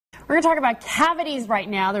We're going to talk about cavities right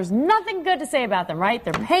now. There's nothing good to say about them, right?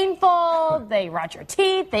 They're painful, they rot your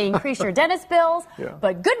teeth, they increase your dentist bills. Yeah.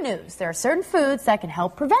 But good news, there are certain foods that can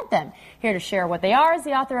help prevent them. Here to share what they are is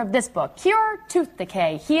the author of this book, Cure Tooth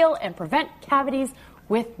Decay, Heal and Prevent Cavities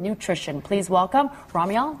with Nutrition. Please welcome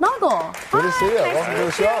Ramiel Nagel. Good to see you. Welcome to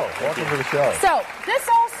the show. Welcome to the show. So, this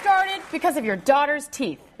all started because of your daughter's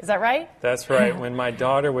teeth. Is that right? That's right. When my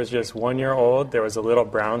daughter was just 1 year old, there was a little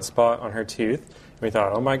brown spot on her tooth. We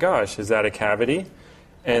thought, oh my gosh, is that a cavity?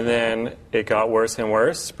 And then it got worse and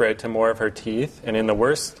worse, spread to more of her teeth. And in the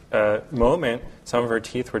worst moment, some of her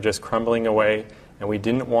teeth were just crumbling away. And we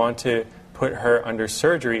didn't want to put her under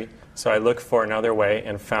surgery, so I looked for another way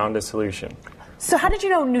and found a solution. So how did you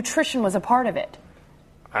know nutrition was a part of it?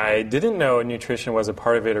 I didn't know nutrition was a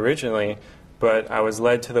part of it originally, but I was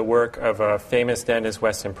led to the work of a famous dentist,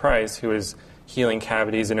 Weston Price, who is healing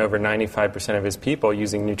cavities in over 95% of his people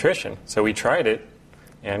using nutrition. So we tried it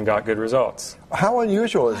and got good results. How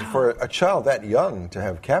unusual is it for a child that young to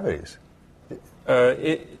have cavities?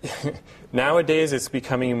 Nowadays, it's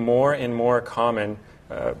becoming more and more common.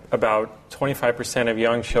 About 25% of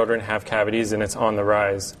young children have cavities, and it's on the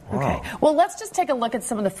rise. Wow. Okay. Well, let's just take a look at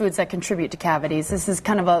some of the foods that contribute to cavities. This is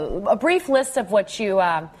kind of a brief list of what you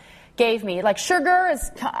gave me. Like sugar is,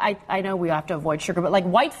 I know we have to avoid sugar, but like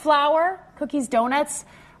white flour, cookies, donuts,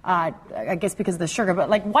 I guess because of the sugar, but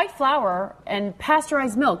like white flour and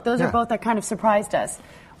pasteurized milk, those are both that kind of surprised us.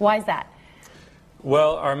 Why is that?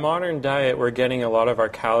 Well, our modern diet, we're getting a lot of our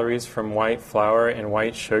calories from white flour and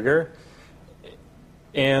white sugar.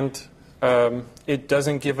 And it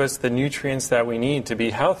doesn't give us the nutrients that we need to be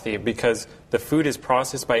healthy because the food is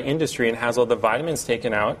processed by industry and has all the vitamins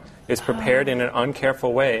taken out. It's prepared in an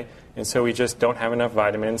uncareful way, and so we just don't have enough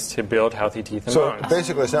vitamins to build healthy teeth and bones. So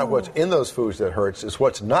basically it's not what's in those foods that hurts, it's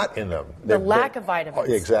what's not in them. The lack of vitamins.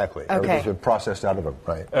 Oh, exactly. Okay. Everything's been processed out of them,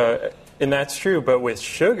 right? And that's true, but with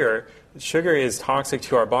sugar is toxic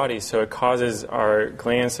to our body, so it causes our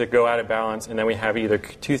glands to go out of balance, and then we have either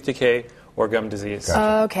tooth decay or gum disease.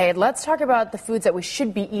 Gotcha. Okay, let's talk about the foods that we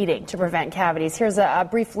should be eating to prevent cavities. Here's a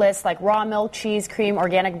brief list, like raw milk, cheese, cream,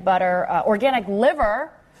 organic butter, organic liver.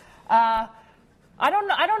 I don't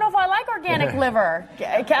know if I like organic liver.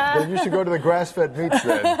 Then you should go to the grass-fed meats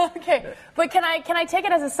then. Okay, but can I take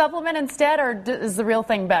it as a supplement instead, or is the real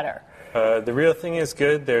thing better? The real thing is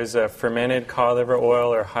good. There's a fermented cod liver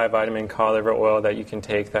oil or high vitamin cod liver oil that you can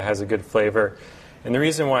take that has a good flavor. And the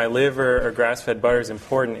reason why liver or grass-fed butter is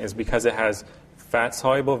important is because it has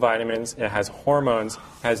fat-soluble vitamins, it has hormones, it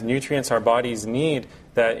has nutrients our bodies need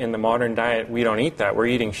that in the modern diet we don't eat that. We're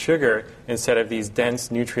eating sugar instead of these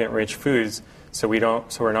dense, nutrient-rich foods, so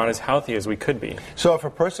we're not as healthy as we could be. So if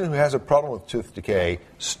a person who has a problem with tooth decay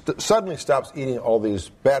suddenly stops eating all these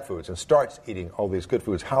bad foods and starts eating all these good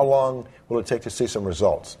foods, how long will it take to see some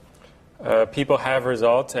results? People have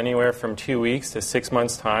results anywhere from 2 weeks to 6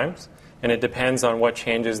 months' time. And it depends on what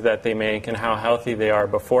changes that they make and how healthy they are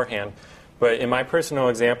beforehand. But in my personal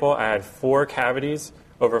example, I had 4 cavities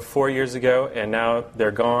over 4 years ago, and now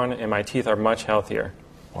they're gone, and my teeth are much healthier.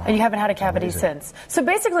 Wow. And you haven't had a cavity since. So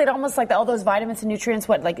basically, it almost like all those vitamins and nutrients,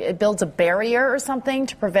 it builds a barrier or something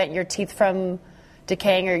to prevent your teeth from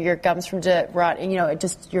decaying or your gums from rot, and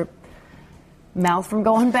your mouth from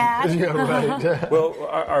going bad? Yeah, right. Well,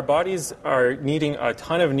 our bodies are needing a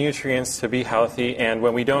ton of nutrients to be healthy, and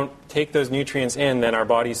when we don't take those nutrients in, then our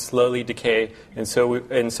bodies slowly decay. And so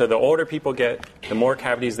the older people get, the more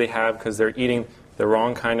cavities they have because they're eating the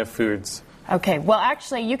wrong kind of foods. Okay, well,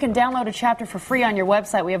 actually, you can download a chapter for free on your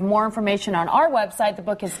website. We have more information on our website. The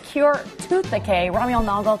book is Cure Tooth Decay. Ramiel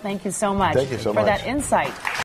Nagel, thank you so much for that insight.